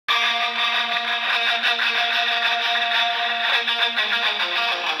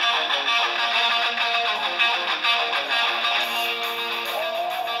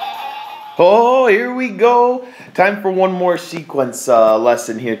Oh, here we go. Time for one more sequence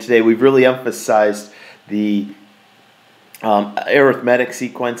lesson here today. We've really emphasized the arithmetic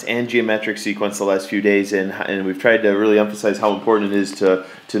sequence and geometric sequence the last few days, and we've tried to really emphasize how important it is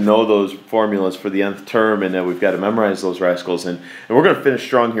to know those formulas for the nth term, and that we've got to memorize those rascals. And we're going to finish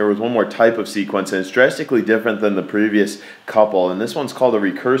strong here with one more type of sequence, and it's drastically different than the previous couple. And this one's called a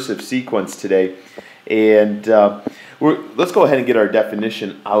recursive sequence today. And let's go ahead and get our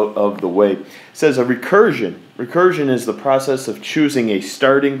definition out of the way. It says a recursion. Recursion is the process of choosing a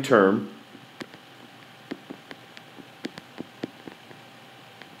starting term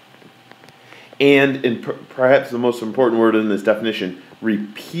and perhaps the most important word in this definition,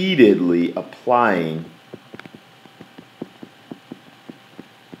 repeatedly applying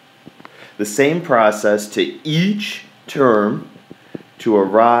the same process to each term to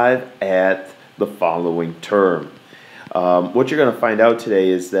arrive at the following term. What you're going to find out today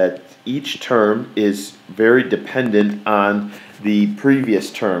is that each term is very dependent on the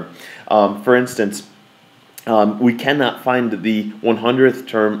previous term. For instance, we cannot find the 100th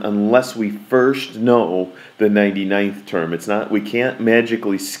term unless we first know the 99th term. We can't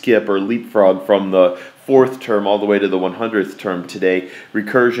magically skip or leapfrog from the 4th term all the way to the 100th term today.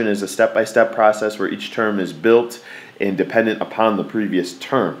 Recursion is a step-by-step process where each term is built and dependent upon the previous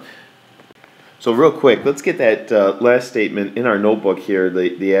term. So real quick, let's get that last statement in our notebook here,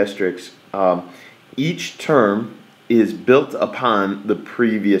 the asterisk. Each term is built upon the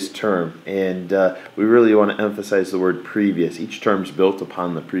previous term, and we really want to emphasize the word previous. Each term is built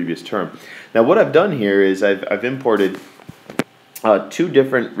upon the previous term. Now what I've done here is I've imported two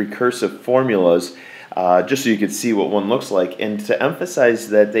different recursive formulas just so you can see what one looks like, and to emphasize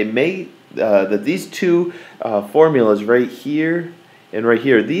that that these two formulas right here and right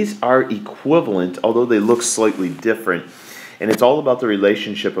here, these are equivalent, although they look slightly different. And it's all about the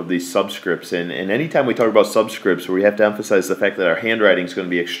relationship of these subscripts. And anytime we talk about subscripts, we have to emphasize the fact that our handwriting is going to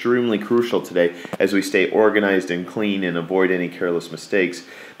be extremely crucial today as we stay organized and clean and avoid any careless mistakes.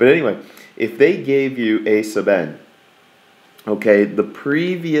 But anyway, if they gave you a sub n, okay, the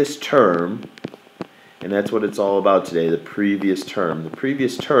previous term, and that's what it's all about today, the previous term. The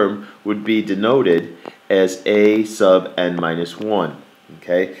previous term would be denoted as a sub n minus 1.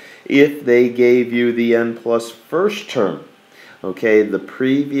 Okay? If they gave you the n plus first term, okay, the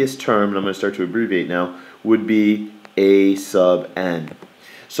previous term, and I'm going to start to abbreviate now, would be a sub n.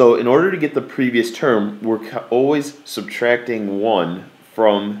 So in order to get the previous term, we're always subtracting 1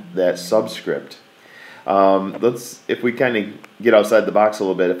 from that subscript. If we kind of get outside the box a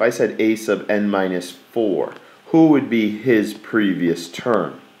little bit, if I said a sub n minus 4, who would be his previous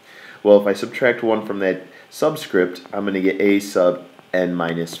term? Well, if I subtract 1 from that subscript, I'm going to get a sub n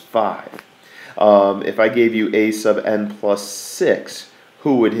minus 5. If I gave you a sub n plus 6,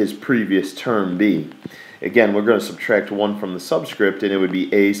 who would his previous term be? Again, we're going to subtract 1 from the subscript, and it would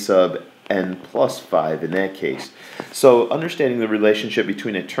be a sub n plus 5 in that case. So understanding the relationship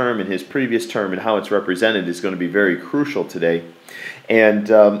between a term and his previous term and how it's represented is going to be very crucial today.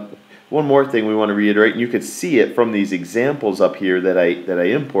 And one more thing we want to reiterate, and you can see it from these examples up here that I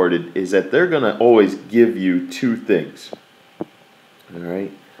imported, is that they're going to always give you two things. All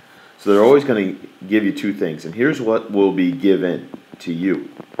right? So they're always going to give you two things, and here's what will be given to you.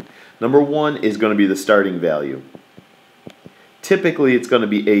 Number one is going to be the starting value. Typically it's going to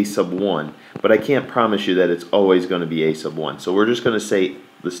be a sub 1, but I can't promise you that it's always going to be a sub 1. So we're just going to say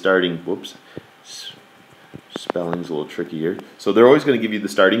the starting, whoops, spelling's a little tricky here. So they're always going to give you the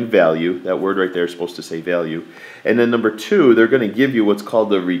starting value. That word right there is supposed to say value. And then number two, they're going to give you what's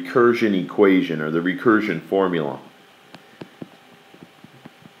called the recursion equation or the recursion formula.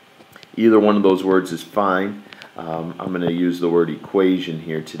 Either one of those words is fine. I'm going to use the word equation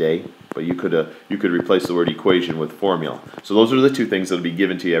here today, but you could replace the word equation with formula. So those are the two things that will be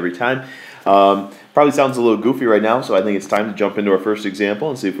given to you every time. Probably sounds a little goofy right now, so I think it's time to jump into our first example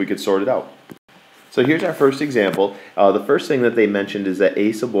and see if we could sort it out. So here's our first example. The first thing that they mentioned is that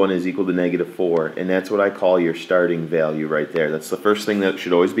a sub 1 is equal to negative 4, and that's what I call your starting value right there. That's the first thing that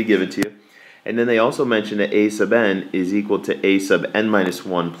should always be given to you. And then they also mentioned that a sub n is equal to a sub n minus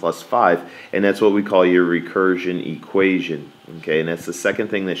 1 plus 5, and that's what we call your recursion equation. Okay, and that's the second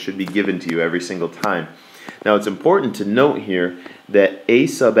thing that should be given to you every single time. Now it's important to note here that a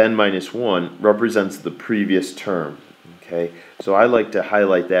sub n minus 1 represents the previous term. Okay, so I like to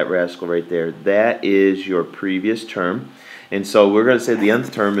highlight that rascal right there. That is your previous term. And so we're going to say the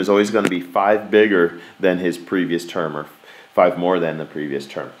nth term is always going to be 5 bigger than his previous term, or 5 more than the previous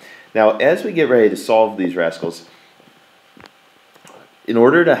term. Now, as we get ready to solve these rascals, in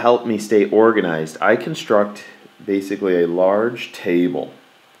order to help me stay organized, I construct basically a large table.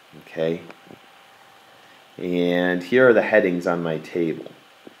 Okay, and here are the headings on my table.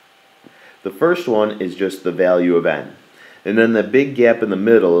 The first one is just the value of n. And then the big gap in the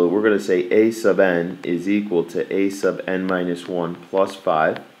middle, we're going to say a sub n is equal to a sub n minus 1 plus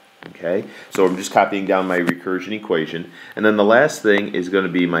 5. Okay, so I'm just copying down my recursion equation. And then the last thing is going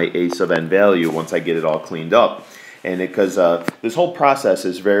to be my a sub n value once I get it all cleaned up. And because this whole process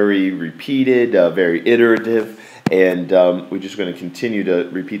is very repeated, very iterative, and we're just going to continue to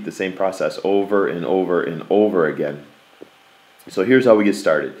repeat the same process over and over and over again. So here's how we get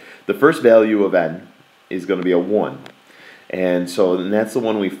started. The first value of n is going to be a 1. And so that's the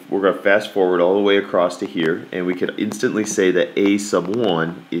one we're going to fast forward all the way across to here, and we could instantly say that a sub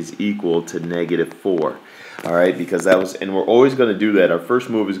 1 is equal to negative 4. All right, because that was, and we're always going to do that. Our first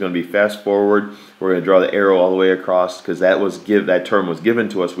move is going to be fast forward. We're going to draw the arrow all the way across because that term was given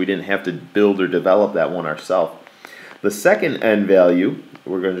to us. We didn't have to build or develop that one ourselves. The second n value,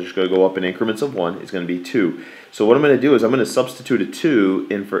 we're just going to go up in increments of 1, is going to be 2. So what I'm going to do is I'm going to substitute a 2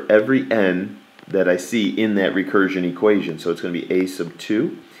 in for every n that I see in that recursion equation. So it's going to be a sub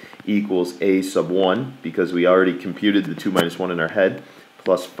 2 equals a sub 1, because we already computed the 2 minus 1 in our head,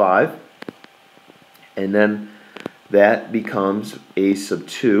 plus 5. And then that becomes a sub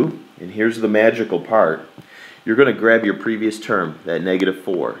 2. And here's the magical part. You're going to grab your previous term, that negative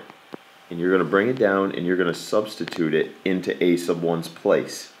 4, and you're going to bring it down and you're going to substitute it into a sub 1's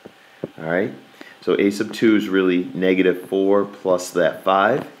place. Alright? So a sub 2 is really negative 4 plus that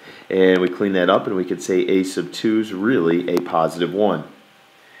 5. And we clean that up and we could say a sub 2 is really a positive 1.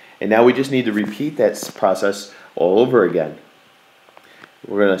 And now we just need to repeat that process all over again.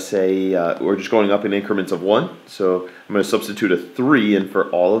 We're going to say, we're just going up in increments of 1. So I'm going to substitute a 3 in for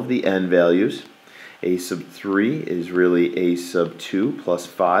all of the n values. A sub 3 is really a sub 2 plus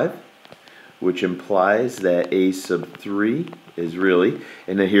 5, which implies that a sub 3 is really,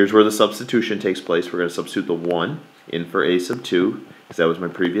 and then here's where the substitution takes place. We're going to substitute the 1 in for a sub 2, because that was my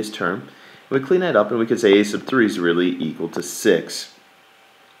previous term. And we clean that up and we could say a sub 3 is really equal to 6.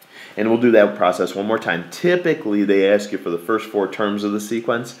 And we'll do that process one more time. Typically, they ask you for the first 4 terms of the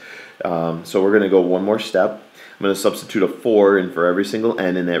sequence. So we're going to go one more step. I'm going to substitute a 4 in for every single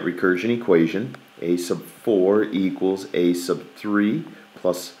n in that recursion equation. A sub 4 equals a sub 3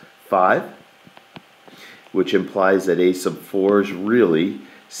 plus 5, which implies that a sub 4 is really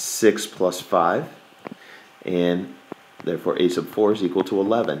 6 plus 5. And therefore a sub 4 is equal to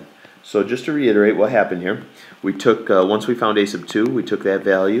 11. So just to reiterate what happened here, we took, once we found a sub 2, we took that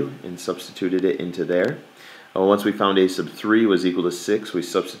value and substituted it into there. Once we found a sub 3 was equal to 6, we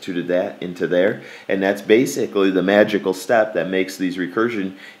substituted that into there. And that's basically the magical step that makes these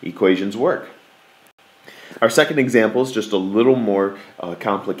recursion equations work. Our second example is just a little more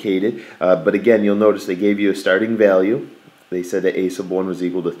complicated, but again, you'll notice they gave you a starting value. They said that a sub 1 was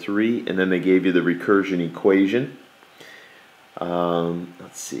equal to 3, and then they gave you the recursion equation.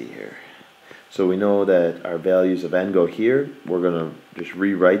 Let's see here. So we know that our values of n go here. We're going to just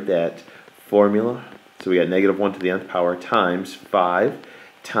rewrite that formula. So we got negative 1 to the nth power times 5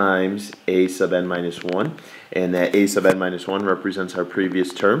 times a sub n minus 1. And that a sub n minus 1 represents our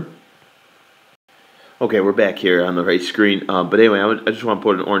previous term. Okay, we're back here on the right screen. But anyway, I just want to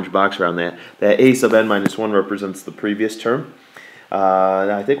put an orange box around that. That a sub n minus 1 represents the previous term.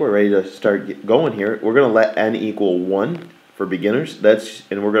 Now I think we're ready to start going here. We're going to let n equal 1 for beginners.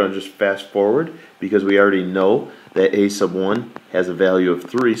 And we're going to just fast forward because we already know that a sub 1 has a value of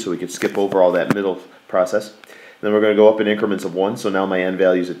 3, so we can skip over all that middle process. Then we're going to go up in increments of 1, so now my n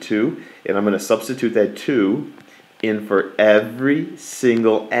value is a 2, and I'm going to substitute that 2 in for every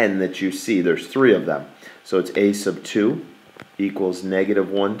single n that you see. There's 3 of them. So it's a sub 2 equals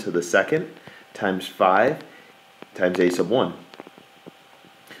negative 1 to the second times 5 times a sub 1,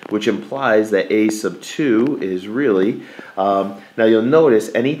 which implies that a sub 2 is really, now you'll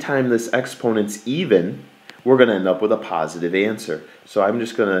notice anytime this exponent's even, we're going to end up with a positive answer. So I'm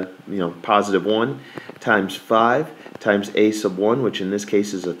just going to, positive 1 times 5 times a sub 1, which in this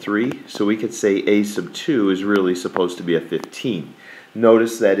case is a 3. So we could say a sub 2 is really supposed to be a 15.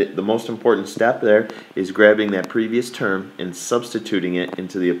 Notice that the most important step there is grabbing that previous term and substituting it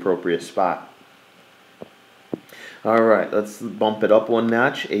into the appropriate spot. Alright, let's bump it up one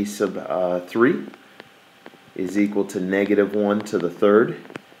notch. A sub 3 is equal to negative 1 to the third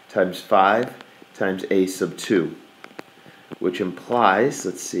times 5 times a sub 2, which implies,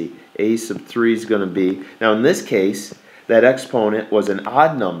 let's see, a sub 3 is going to be, now in this case, that exponent was an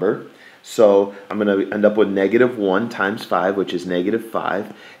odd number, so I'm going to end up with negative 1 times 5, which is negative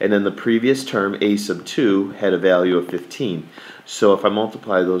 5, and then the previous term, a sub 2, had a value of 15. So if I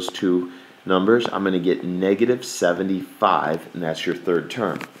multiply those two numbers, I'm going to get negative 75, and that's your third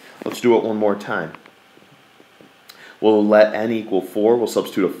term. Let's do it one more time. We'll let n equal 4. We'll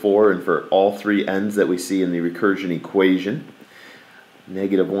substitute a 4 in for all three n's that we see in the recursion equation.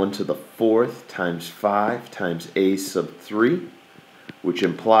 Negative 1 to the 4th times 5 times a sub 3, which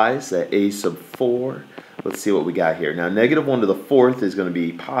implies that a sub 4, let's see what we got here. Now, negative 1 to the 4th is going to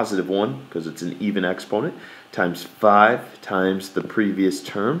be positive 1 because it's an even exponent, times 5 times the previous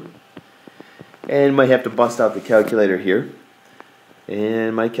term. And might have to bust out the calculator here.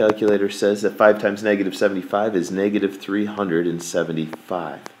 And my calculator says that 5 times negative 75 is negative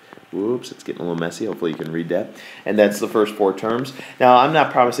 375. Whoops, it's getting a little messy. Hopefully you can read that. And that's the first four terms. Now, I'm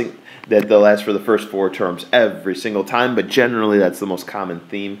not promising that they'll last for the first four terms every single time, but generally that's the most common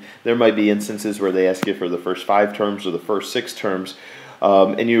theme. There might be instances where they ask you for the first 5 terms or the first 6 terms,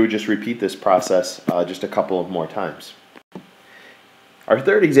 and you would just repeat this process just a couple of more times. Our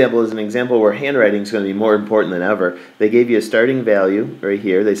third example is an example where handwriting is going to be more important than ever. They gave you a starting value right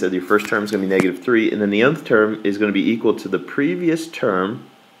here. They said your first term is going to be negative 3, and then the nth term is going to be equal to the previous term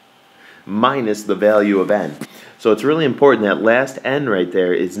minus the value of n. So it's really important that last n right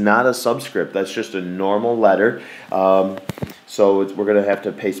there is not a subscript. That's just a normal letter. So we're going to have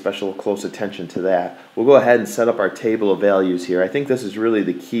to pay special close attention to that. We'll go ahead and set up our table of values here. I think this is really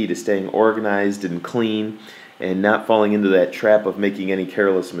the key to staying organized and clean and not falling into that trap of making any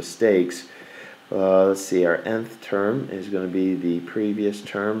careless mistakes. Let's see, our nth term is going to be the previous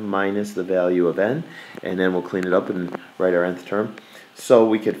term minus the value of n, and then we'll clean it up and write our nth term. So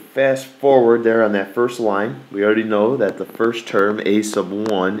we could fast forward there on that first line. We already know that the first term, a sub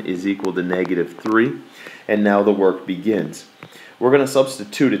 1, is equal to negative 3, and now the work begins. We're going to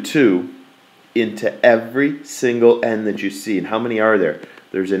substitute a 2 into every single n that you see. And how many are there?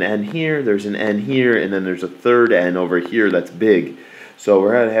 There's an n here, there's an n here, and then there's a third n over here that's big. So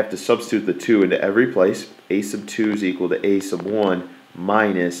we're going to have to substitute the 2 into every place. A sub 2 is equal to a sub 1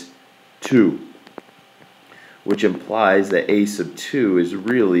 minus 2, which implies that a sub 2 is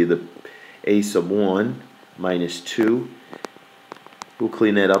really the a sub 1 minus 2. We'll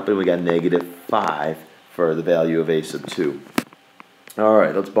clean that up, and we got negative 5 for the value of a sub 2.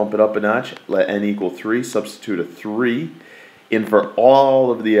 Alright, let's bump it up a notch. Let n equal 3, substitute a 3 in for all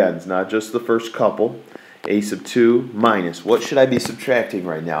of the n's, not just the first couple. A sub 2 minus, what should I be subtracting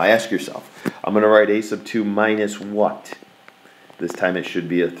right now? Ask yourself. I'm going to write a sub 2 minus what? This time it should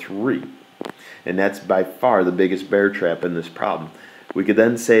be a 3. And that's by far the biggest bear trap in this problem. We could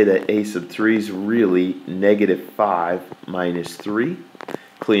then say that a sub 3 is really negative 5 minus 3.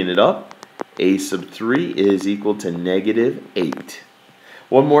 Clean it up. A sub 3 is equal to negative 8.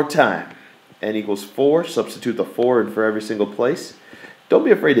 One more time. N equals 4. Substitute the 4 in for every single place. Don't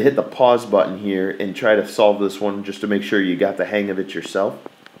be afraid to hit the pause button here and try to solve this one just to make sure you got the hang of it yourself.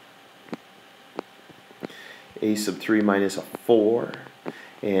 A sub 3 minus a 4.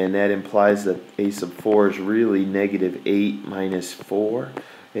 And that implies that a sub 4 is really negative 8 minus 4.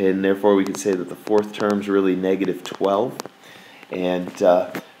 And therefore we could say that the fourth term is really negative 12. And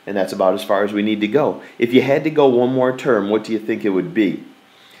that's about as far as we need to go. If you had to go one more term, what do you think it would be?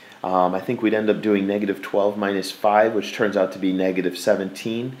 I think we'd end up doing negative 12 minus 5, which turns out to be negative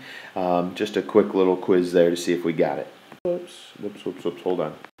 17. Just a quick little quiz there to see if we got it. Whoops, hold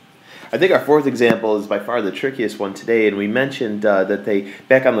on. I think our fourth example is by far the trickiest one today, and we mentioned that they,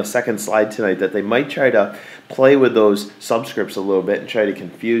 back on the second slide tonight, that they might try to play with those subscripts a little bit and try to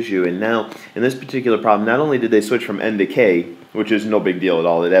confuse you. And now, in this particular problem, not only did they switch from n to k, which is no big deal at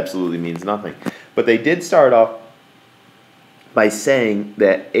all, it absolutely means nothing, but they did start off by saying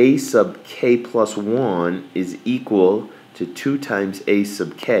that a sub k plus 1 is equal to 2 times a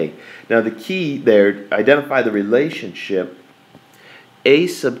sub k. Now the key there, identify the relationship. A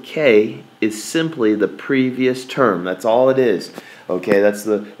sub k is simply the previous term. That's all it is. Okay,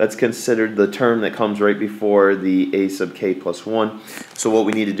 that's considered the term that comes right before the a sub k plus 1. So what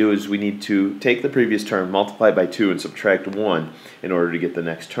we need to do is we need to take the previous term, multiply it by 2, and subtract 1 in order to get the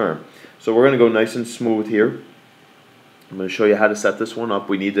next term. So we're going to go nice and smooth here. I'm going to show you how to set this one up.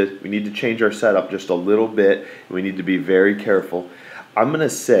 We need to change our setup just a little bit. We need to be very careful. I'm going to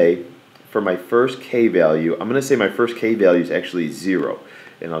say for my first k value, I'm going to say my first k value is actually 0.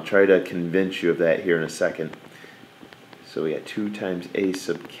 And I'll try to convince you of that here in a second. So we got 2 times a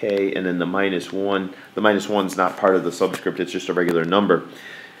sub k, and then the minus 1. The minus 1 is not part of the subscript. It's just a regular number.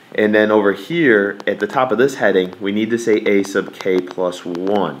 And then over here, at the top of this heading, we need to say a sub k plus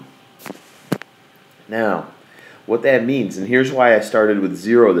 1. Now, what that means, and here's why I started with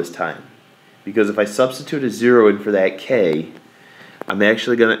 0 this time. Because if I substitute a 0 in for that k, I'm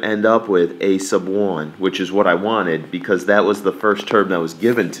actually going to end up with a sub 1, which is what I wanted because that was the first term that was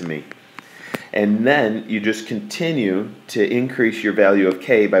given to me. And then you just continue to increase your value of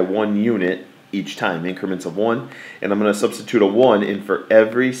k by 1 unit each time, increments of 1. And I'm going to substitute a 1 in for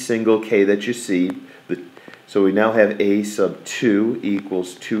every single k that you see. So we now have a sub 2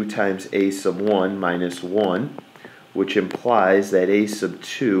 equals 2 times a sub 1 minus 1, which implies that a sub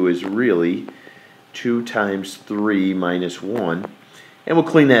 2 is really 2 times 3 minus 1. And we'll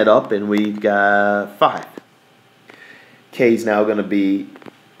clean that up, and we've got 5. K is now going to be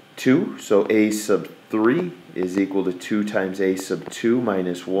 2, so a sub 3 is equal to 2 times a sub 2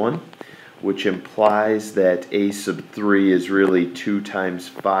 minus 1, which implies that a sub 3 is really 2 times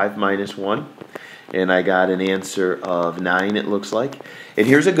 5 minus 1. And I got an answer of 9, it looks like. And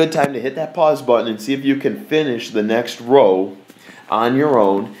here's a good time to hit that pause button and see if you can finish the next row on your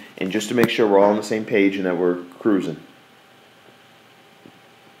own, and just to make sure we're all on the same page and that we're cruising.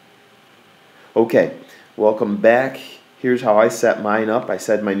 Okay, welcome back. Here's how I set mine up. I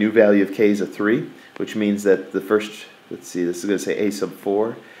set my new value of k is a 3, which means that the first, let's see, this is going to say a sub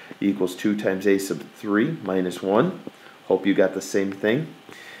 4 equals 2 times a sub 3 minus 1. Hope you got the same thing.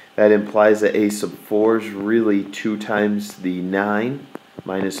 That implies that a sub 4 is really 2 times the 9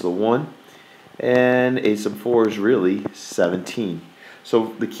 minus the 1. And a sub 4 is really 17.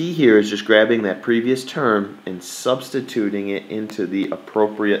 So the key here is just grabbing that previous term and substituting it into the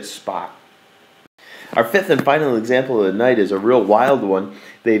appropriate spot. Our fifth and final example of the night is a real wild one.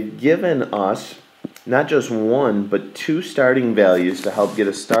 They've given us not just one, but 2 starting values to help get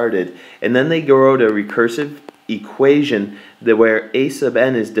us started. And then they go out a recursive equation where a sub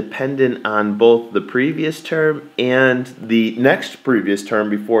n is dependent on both the previous term and the next previous term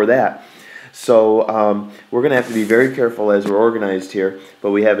before that. So we're going to have to be very careful as we're organized here,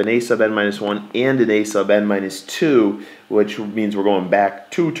 but we have an a sub n minus 1 and an a sub n minus 2, which means we're going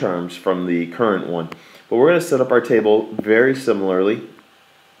back 2 terms from the current one. But we're going to set up our table very similarly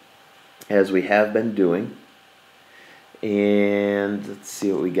as we have been doing. And let's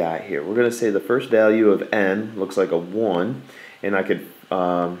see what we got here. We're going to say the first value of n looks like a 1, and I could,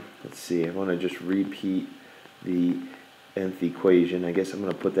 let's see, I want to just repeat the nth equation. I guess I'm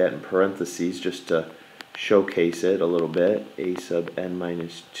going to put that in parentheses just to showcase it a little bit. A sub n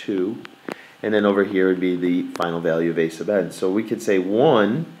minus 2. And then over here would be the final value of a sub n. So we could say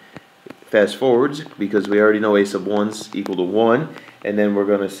 1 fast forwards because we already know a sub 1's equal to 1. And then we're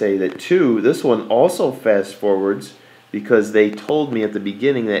going to say that 2, this one also fast forwards because they told me at the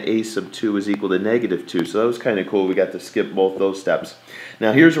beginning that a sub 2 is equal to negative 2. So that was kind of cool. We got to skip both those steps.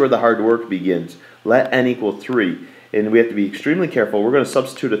 Now here's where the hard work begins. Let n equal 3. And we have to be extremely careful. We're going to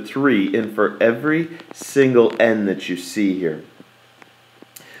substitute a 3 in for every single n that you see here.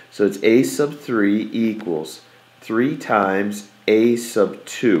 So it's a sub 3 equals 3 times a sub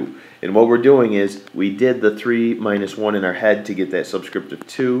 2. And what we're doing is we did the 3 minus 1 in our head to get that subscript of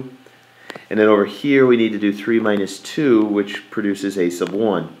 2. And then over here we need to do 3 minus 2, which produces a sub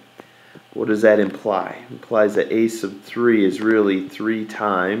 1. What does that imply? It implies that a sub 3 is really 3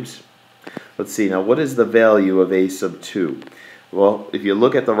 times. Let's see, now what is the value of a sub 2? Well, if you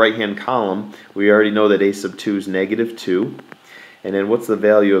look at the right-hand column, we already know that a sub 2 is negative 2. And then what's the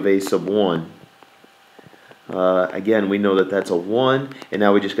value of a sub 1? Again, we know that that's a 1. And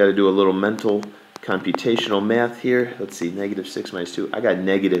now we just got to do a little mental computational math here. Let's see, negative 6 minus 2. I got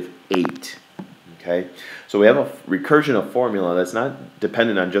negative 8. Okay, so we have a recursion of formula that's not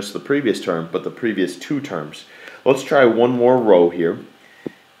dependent on just the previous term, but the previous 2 terms. Let's try one more row here.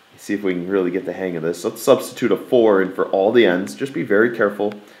 See if we can really get the hang of this. Let's substitute a 4 in for all the n's. Just be very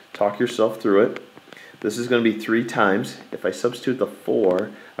careful. Talk yourself through it. This is going to be 3 times. If I substitute the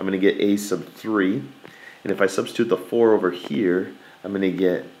 4, I'm going to get a sub 3. And if I substitute the 4 over here, I'm going to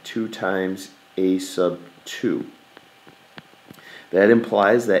get 2 times a sub 2. That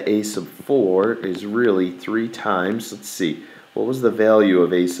implies that a sub 4 is really 3 times, let's see, what was the value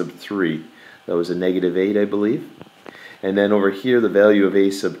of a sub 3? That was a negative 8, I believe. And then over here, the value of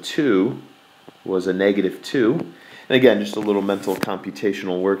a sub 2 was a negative 2. And again, just a little mental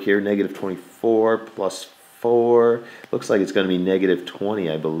computational work here. Negative 24 plus 4. Looks like it's going to be negative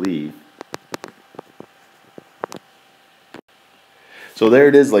 20, I believe. So there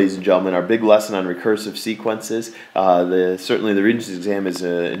it is, ladies and gentlemen, our big lesson on recursive sequences. Certainly the Regents exam has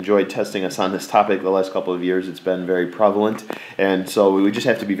enjoyed testing us on this topic the last couple of years. It's been very prevalent. And so we just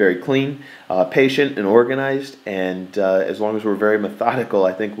have to be very clean, patient, and organized. And as long as we're very methodical,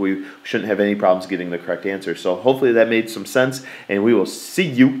 I think we shouldn't have any problems getting the correct answer. So hopefully that made some sense. And we will see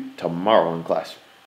you tomorrow in class.